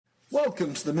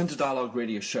Welcome to the Minter Dialogue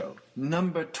Radio Show,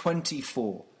 number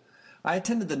 24. I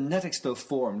attended the NetExpo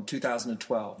Forum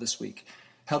 2012 this week,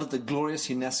 held at the glorious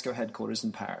UNESCO headquarters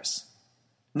in Paris.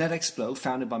 NetExpo,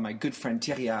 founded by my good friend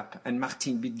Thierry App and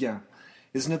Martine Bidguin,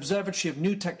 is an observatory of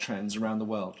new tech trends around the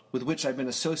world, with which I've been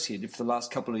associated for the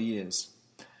last couple of years.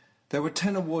 There were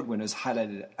 10 award winners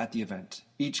highlighted at the event,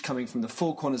 each coming from the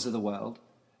four corners of the world,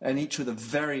 and each with a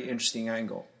very interesting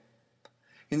angle.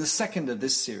 In the second of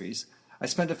this series, I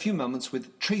spent a few moments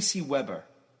with Tracy Weber,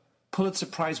 Pulitzer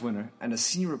Prize winner and a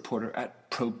senior reporter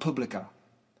at ProPublica.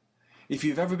 If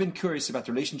you've ever been curious about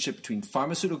the relationship between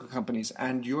pharmaceutical companies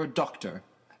and your doctor,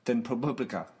 then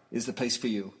ProPublica is the place for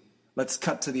you. Let's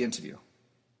cut to the interview.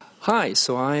 Hi,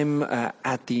 so I'm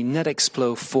at the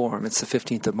NetExpo Forum. It's the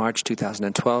 15th of March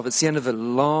 2012. It's the end of a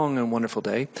long and wonderful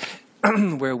day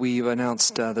where we've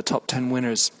announced the top 10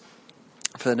 winners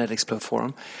for the NetExpo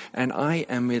Forum. And I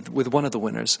am with one of the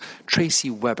winners, Tracy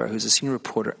Weber, who's a senior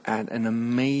reporter at an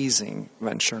amazing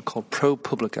venture called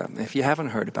ProPublica. If you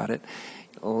haven't heard about it,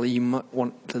 you might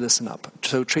want to listen up.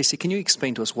 So, Tracy, can you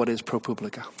explain to us what is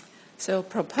ProPublica? So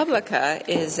ProPublica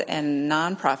is a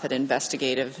nonprofit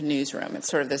investigative newsroom. It's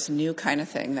sort of this new kind of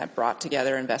thing that brought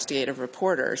together investigative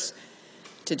reporters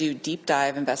to do deep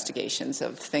dive investigations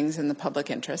of things in the public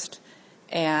interest.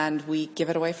 And we give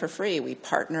it away for free. We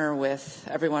partner with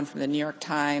everyone from the New York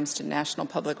Times to National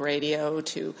Public Radio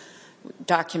to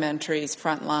documentaries,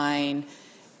 Frontline,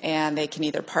 and they can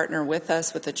either partner with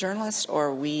us, with the journalist,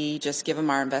 or we just give them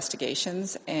our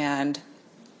investigations. And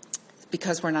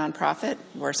because we're nonprofit,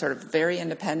 we're sort of very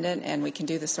independent, and we can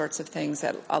do the sorts of things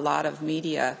that a lot of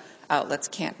media outlets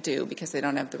can't do because they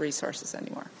don't have the resources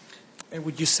anymore. And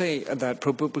would you say that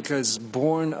ProPublica is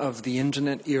born of the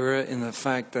internet era in the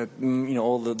fact that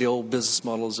all the old business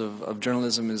models of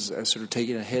journalism is sort of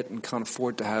taking a hit and can't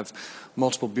afford to have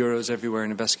multiple bureaus everywhere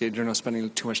and investigative journalists spending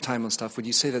too much time on stuff? Would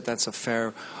you say that that's a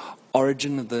fair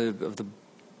origin of the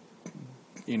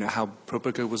how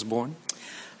ProPublica was born?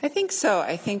 I think so.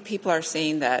 I think people are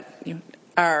seeing that the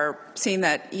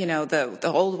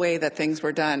old way that things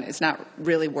were done is not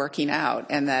really working out,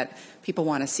 and that people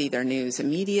want to see their news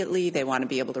immediately. They want to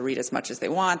be able to read as much as they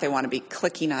want. They want to be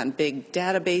clicking on big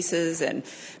databases and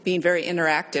being very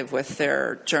interactive with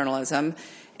their journalism.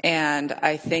 And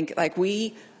I think,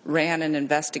 we ran an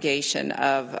investigation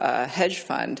of a hedge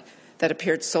fund that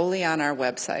appeared solely on our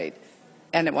website,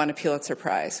 and it won a Pulitzer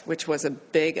Prize, which was a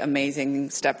big, amazing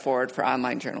step forward for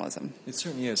online journalism. It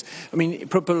certainly is. I mean,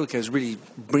 ProPublica is really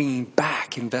bringing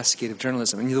back investigative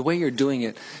journalism. And the way you're doing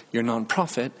it, you're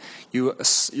nonprofit. You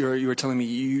were telling me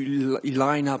you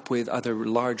line up with other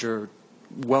larger,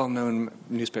 well-known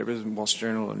newspapers, Wall Street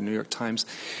Journal or New York Times,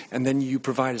 and then you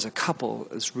provide as a couple.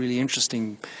 It's really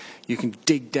interesting. You can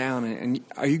dig down, and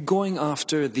are you going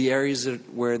after the areas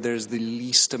where there's the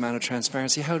least amount of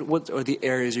transparency? What are the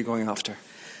areas you're going after?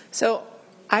 So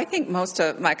I think most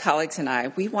of my colleagues and I,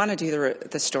 we want to do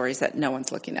the stories that no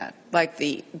one's looking at, like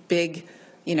the big,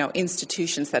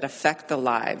 institutions that affect the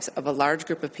lives of a large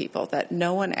group of people that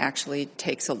no one actually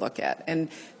takes a look at, and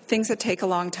things that take a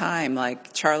long time,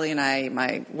 like Charlie and I,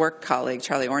 my work colleague,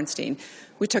 Charlie Ornstein,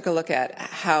 we took a look at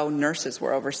how nurses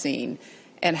were overseen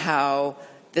and how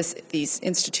these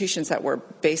institutions that were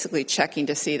basically checking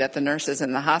to see that the nurses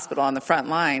in the hospital on the front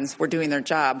lines were doing their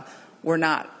job were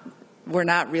not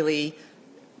really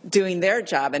doing their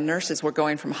job, and nurses were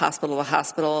going from hospital to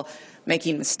hospital,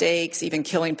 making mistakes, even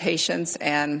killing patients,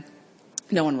 and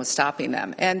no one was stopping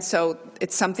them. And so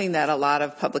it's something that a lot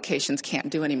of publications can't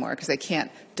do anymore because they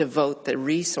can't devote the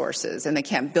resources, and they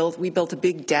can't build. We built a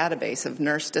big database of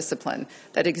nurse discipline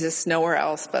that exists nowhere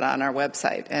else but on our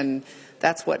website, and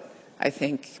that's what I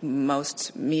think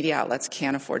most media outlets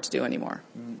can't afford to do anymore.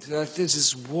 There's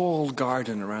this walled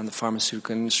garden around the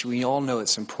pharmaceutical industry. We all know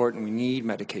it's important. We need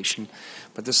medication.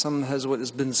 But there's what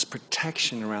has been this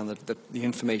protection around the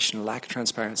information, lack of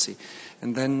transparency.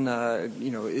 And then,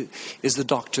 is the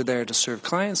doctor there to serve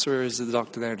clients, or is the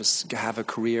doctor there to have a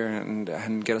career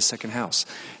and get a second house?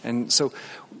 And so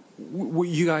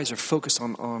you guys are focused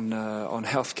on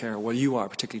healthcare. Well, you are,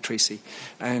 particularly Tracy,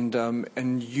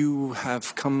 and you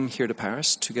have come here to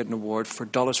Paris to get an award for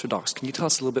Dollars for Docs. Can you tell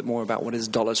us a little bit more about what is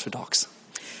Dollars for Docs?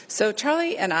 So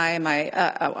Charlie and I,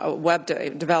 a web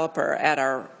developer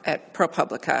at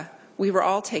ProPublica, we were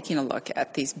all taking a look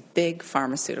at these big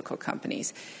pharmaceutical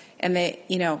companies, and they,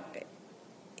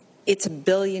 it's $1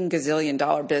 billion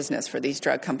gazillion business for these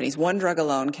drug companies. One drug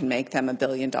alone can make them $1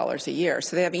 billion a year.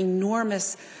 So they have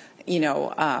enormous,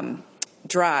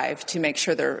 drive to make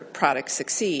sure their products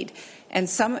succeed. And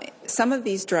some of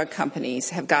these drug companies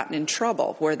have gotten in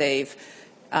trouble where they've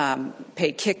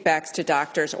paid kickbacks to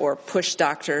doctors or pushed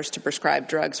doctors to prescribe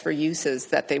drugs for uses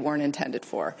that they weren't intended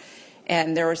for.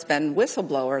 And there has been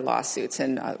whistleblower lawsuits,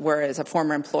 and whereas a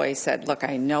former employee said, look,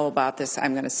 I know about this,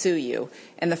 I'm going to sue you.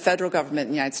 And the federal government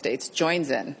in the United States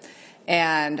joins in.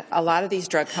 And a lot of these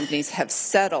drug companies have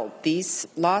settled these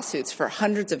lawsuits for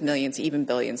hundreds of millions, even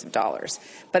billions of dollars.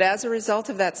 But as a result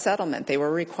of that settlement, they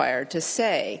were required to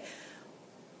say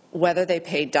whether they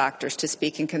paid doctors to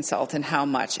speak and consult and how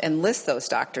much, and list those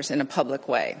doctors in a public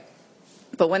way.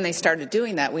 But when they started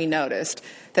doing that, we noticed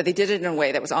that they did it in a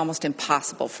way that was almost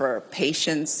impossible for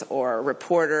patients or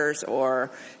reporters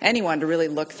or anyone to really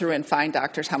look through and find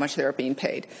doctors how much they were being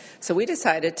paid. So we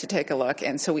decided to take a look,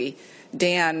 and so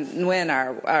Dan Nguyen,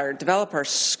 our developer,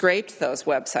 scraped those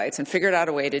websites and figured out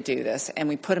a way to do this, and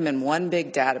we put them in one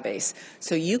big database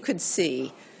so you could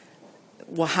see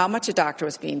how much a doctor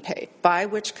was being paid, by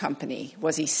which company,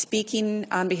 was he speaking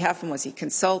on behalf of them, was he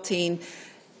consulting,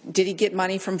 did he get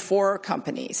money from 4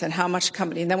 companies, and how much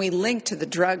company, and then we linked to the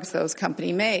drugs those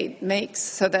company makes,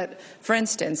 so that, for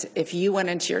instance, if you went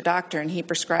into your doctor and he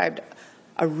prescribed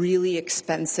a really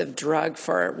expensive drug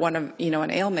for one of,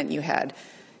 an ailment you had,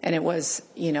 and it was,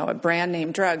 a brand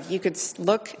name drug, you could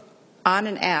look on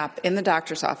an app in the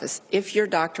doctor's office if your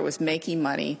doctor was making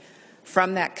money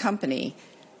from that company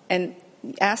and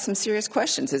ask some serious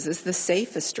questions. Is this the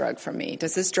safest drug for me?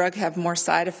 Does this drug have more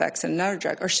side effects than another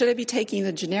drug? Or should I be taking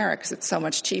the generic because it's so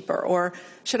much cheaper? Or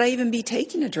should I even be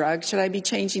taking a drug? Should I be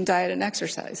changing diet and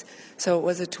exercise? So it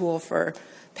was a tool for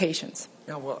patients.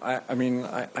 Yeah, well,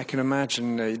 I can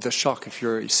imagine the shock if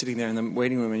you're sitting there in the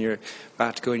waiting room and you're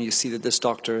about to go and you see that this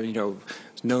doctor,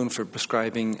 is known for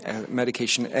prescribing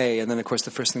medication A, and then, of course,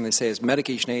 the first thing they say is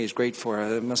medication A is great for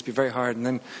her. It must be very hard. And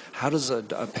then how does a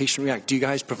patient react? Do you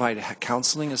guys provide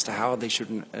counseling as to how they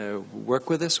should work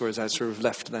with this, or is that sort of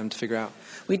left to them to figure out?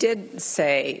 We did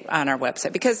say on our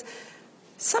website, because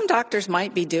some doctors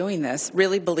might be doing this,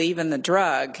 really believe in the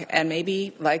drug, and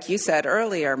maybe, like you said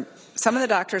earlier, some of the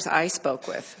doctors I spoke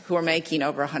with who are making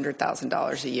over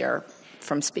 $100,000 a year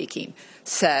from speaking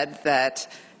said that,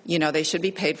 they should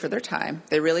be paid for their time.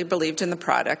 They really believed in the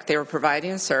product. They were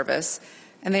providing a service,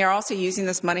 and they are also using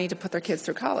this money to put their kids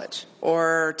through college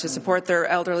or to support their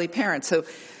elderly parents. So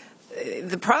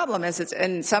the problem is, it's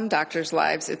in some doctors'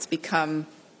 lives, it's become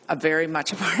a very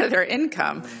much a part of their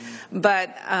income.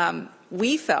 But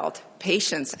we felt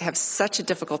patients have such a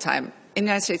difficult time in the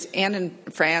United States and in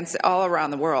France, all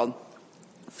around the world,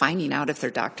 finding out if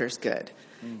their doctor's good.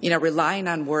 Relying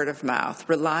on word of mouth,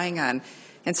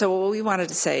 and so what we wanted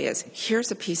to say is,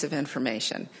 here's a piece of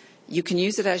information. You can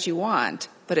use it as you want,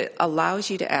 but it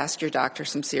allows you to ask your doctor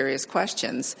some serious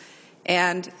questions.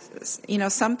 And,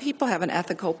 some people have an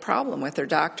ethical problem with their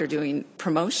doctor doing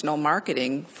promotional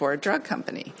marketing for a drug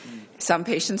company. Some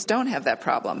patients don't have that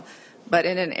problem. But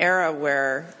in an era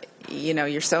where,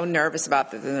 you're so nervous about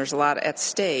this and there's a lot at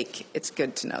stake, it's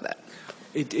good to know that.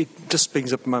 It just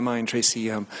brings up in my mind, Tracy,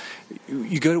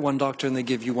 you go to one doctor and they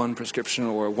give you one prescription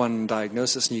or one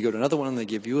diagnosis, and you go to another one and they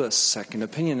give you a second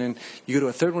opinion, and you go to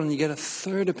a third one and you get a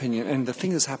third opinion. And the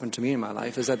thing that's happened to me in my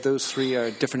life is that those 3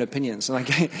 are different opinions. And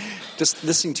just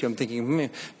listening to you, I'm thinking,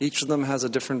 each of them has a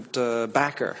different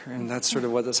backer, and that's sort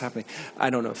of what is happening. I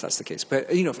don't know if that's the case. But,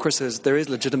 of course, there is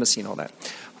legitimacy in all that,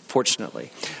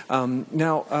 fortunately.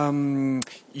 Now,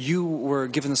 you were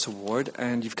given this award,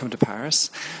 and you've come to Paris.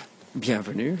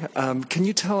 Bienvenue. Can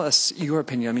you tell us your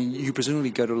opinion? You presumably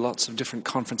go to lots of different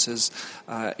conferences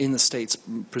in the States,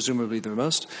 presumably the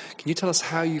most. Can you tell us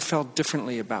how you felt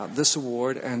differently about this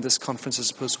award and this conference as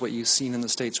opposed to what you've seen in the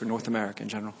States or North America in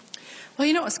general?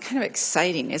 Well, it's kind of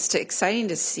exciting. It's exciting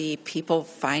to see people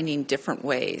finding different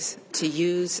ways to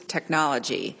use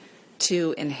technology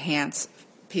to enhance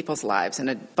people's lives in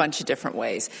a bunch of different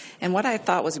ways. And what I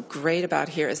thought was great about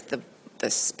here is the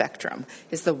spectrum,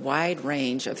 is the wide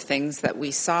range of things that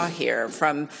we saw here,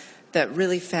 from the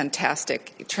really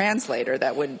fantastic translator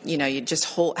that would, you'd just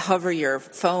hover your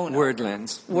phone. Word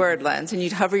lens, and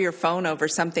you'd hover your phone over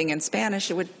something in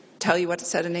Spanish, it would tell you what it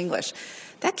said in English.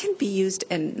 That can be used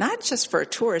in not just for a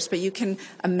tourist, but you can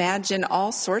imagine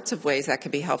all sorts of ways that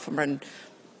could be helpful, from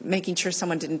making sure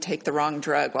someone didn't take the wrong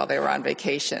drug while they were on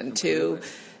vacation to...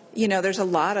 there's a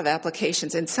lot of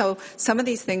applications. And so some of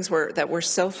these things that were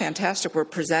so fantastic were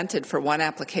presented for one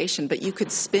application, but you could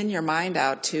spin your mind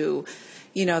out to,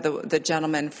 the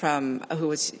gentleman who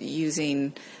was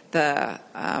using the,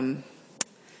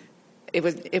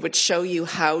 it would show you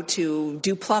how to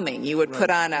do plumbing. You would put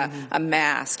on a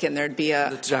mask, and there'd be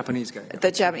the Japanese guy.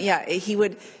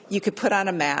 You could put on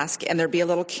a mask, and there'd be a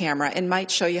little camera and might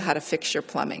show you how to fix your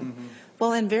plumbing.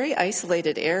 Well, in very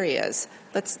isolated areas,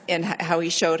 and how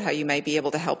he showed how you might be able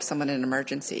to help someone in an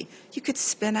emergency, you could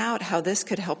spin out how this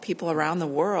could help people around the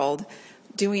world,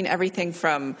 doing everything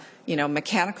from,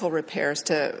 mechanical repairs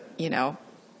to,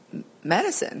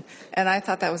 medicine. And I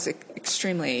thought that was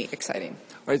extremely exciting.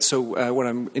 Right, so what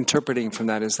I'm interpreting from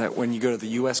that is that when you go to the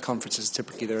U.S. conferences,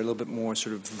 typically they're a little bit more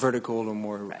sort of vertical or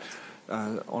more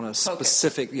on a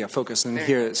specific focus. And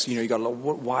here it's you got a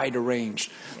wider range.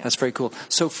 Yeah. That's very cool.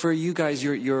 So for you guys,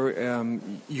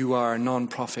 you are a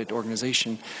non-profit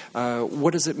organization.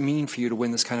 What does it mean for you to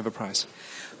win this kind of a prize?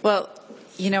 Well,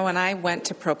 when I went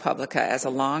to ProPublica as a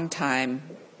long-time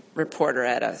reporter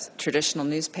at a traditional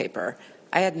newspaper,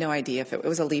 I had no idea if it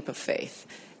was a leap of faith.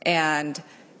 And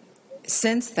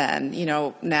since then,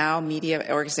 now media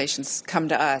organizations come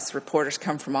to us, reporters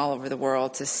come from all over the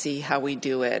world to see how we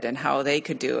do it and how they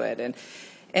could do it. And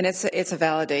it's a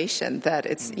validation that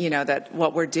it's, that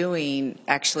what we're doing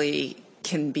actually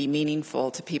can be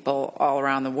meaningful to people all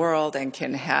around the world and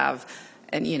can have,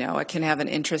 it can have an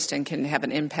interest and can have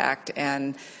an impact.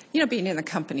 And, being in the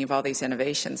company of all these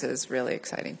innovations is really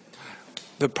exciting.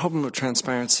 The problem of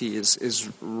transparency is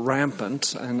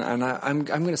rampant, and I'm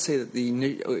going to say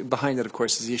that behind that, of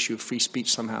course, is the issue of free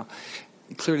speech somehow.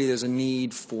 Clearly there's a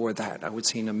need for that, I would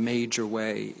say, in a major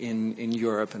way in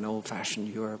Europe, and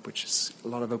old-fashioned Europe, which is a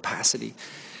lot of opacity.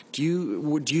 Do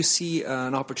you see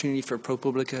an opportunity for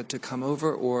ProPublica to come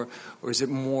over, or is it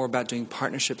more about doing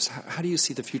partnerships? How do you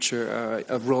see the future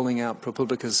of rolling out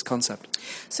ProPublica's concept?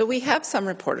 So we have some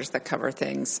reporters that cover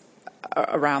things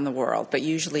around the world, but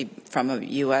usually from a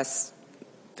U.S.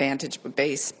 vantage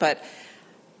base. But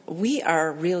we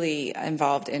are really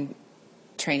involved in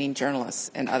training journalists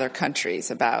in other countries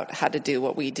about how to do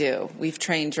what we do. We've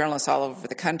trained journalists all over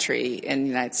the country in the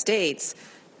United States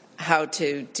how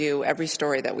to do every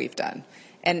story that we've done.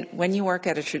 And when you work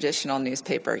at a traditional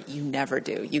newspaper, you never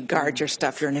do. You guard your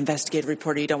stuff. You're an investigative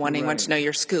reporter. You don't want anyone to know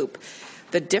your scoop.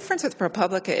 The difference with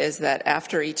ProPublica is that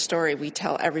after each story, we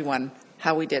tell everyone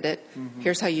how we did it. Mm-hmm.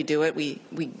 Here's how you do it.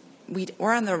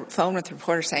 We're on the phone with the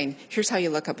reporter saying, here's how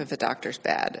you look up if a doctor's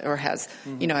bad or has,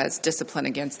 has discipline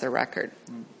against their record.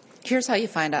 Mm-hmm. Here's how you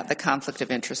find out the conflict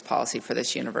of interest policy for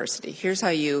this university. Here's how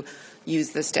you use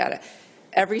this data.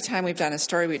 Every time we've done a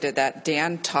story, we did that.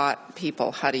 Dan taught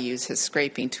people how to use his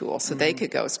scraping tool so they could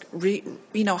go.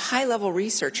 High-level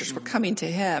researchers were coming to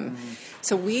him. Mm-hmm.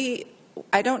 So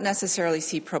I don't necessarily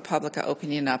see ProPublica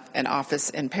opening up an office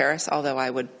in Paris, although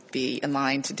I would be in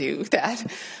line to do that.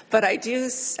 But I do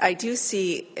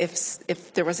see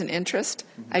if there was an interest,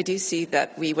 I do see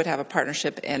that we would have a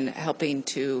partnership in helping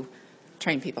to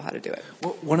train people how to do it.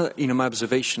 Well, one of my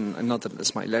observation, and not that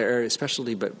it's my area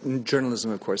especially, but in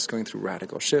journalism, of course, going through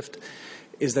radical shift,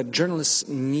 is that journalists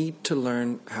need to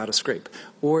learn how to scrape,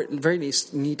 or at the very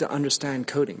least need to understand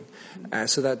coding,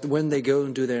 so that when they go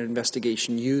and do their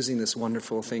investigation using this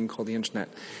wonderful thing called the internet,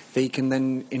 they can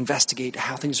then investigate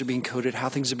how things are being coded, how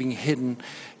things are being hidden,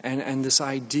 and this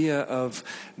idea of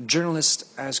journalist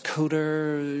as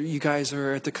coder, you guys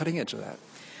are at the cutting edge of that.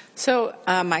 So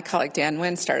my colleague Dan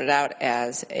Wynn started out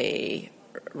as a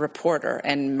reporter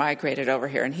and migrated over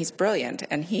here, and he's brilliant.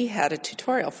 And he had a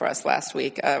tutorial for us last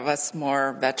week of us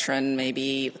more veteran,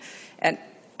 maybe, and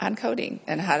on coding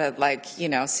and how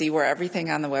to see where everything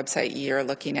on the website you're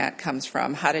looking at comes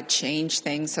from, how to change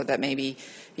things so that maybe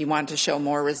you want to show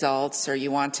more results or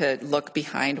you want to look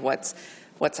behind what's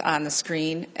on the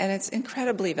screen, and it's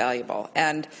incredibly valuable.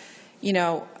 And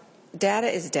data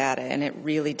is data, and it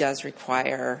really does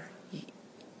require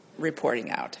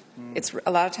reporting out. It's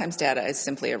a lot of times data is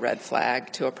simply a red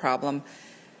flag to a problem.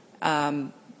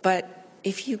 But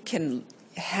if you can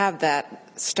have that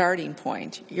starting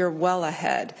point, you're well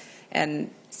ahead.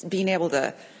 And being able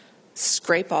to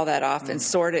scrape all that off and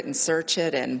sort it and search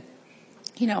it, and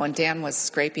and Dan was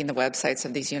scraping the websites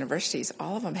of these universities.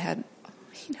 All of them had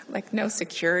no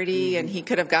security, and he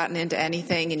could have gotten into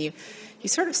anything. And you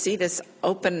sort of see this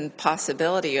open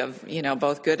possibility of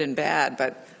both good and bad.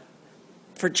 But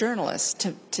for journalists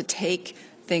to take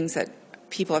things that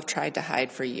people have tried to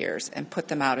hide for years and put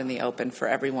them out in the open for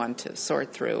everyone to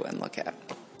sort through and look at.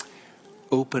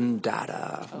 Open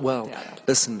data.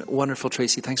 Listen, wonderful,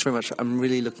 Tracy. Thanks very much. I'm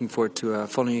really looking forward to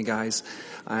following you guys.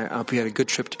 I hope you had a good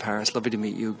trip to Paris. Lovely to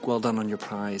meet you. Well done on your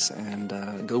prize, and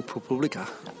go ProPublica.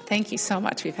 Thank you so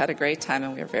much. We've had a great time,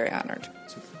 and we are very honored.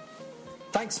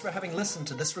 Thanks for having listened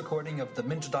to this recording of the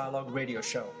Minter Dialogue radio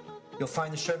show. You'll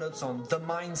find the show notes on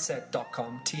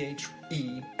themyndset.com,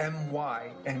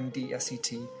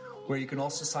 TheMyndset, where you can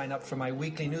also sign up for my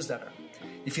weekly newsletter.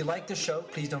 If you like the show,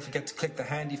 please don't forget to click the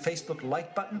handy Facebook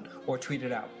like button or tweet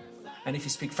it out. And if you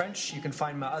speak French, you can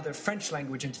find my other French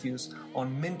language interviews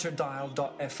on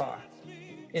minterdial.fr.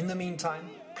 In the meantime,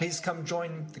 please come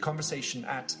join the conversation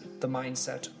at The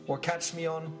Mindset or catch me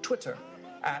on Twitter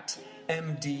at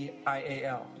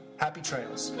MDIAL. Happy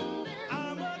trails.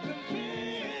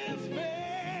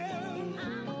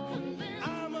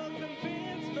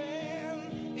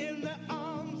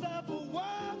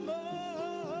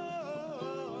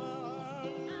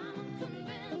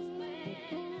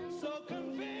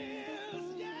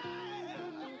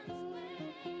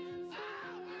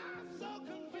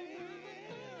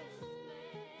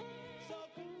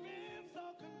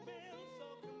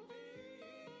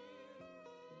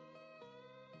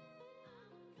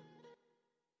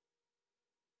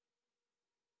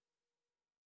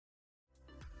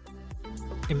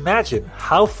 Imagine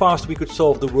how fast we could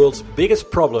solve the world's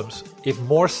biggest problems if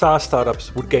more SaaS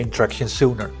startups would gain traction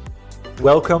sooner.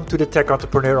 Welcome to the Tech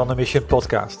Entrepreneur on a Mission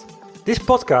podcast. This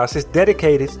podcast is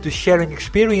dedicated to sharing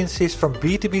experiences from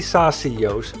B2B SaaS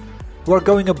CEOs who are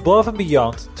going above and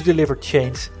beyond to deliver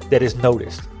change that is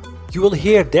noticed. You will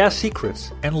hear their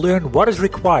secrets and learn what is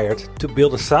required to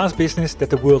build a SaaS business that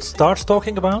the world starts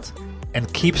talking about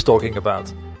and keeps talking about,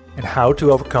 and how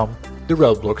to overcome the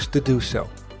roadblocks to do so.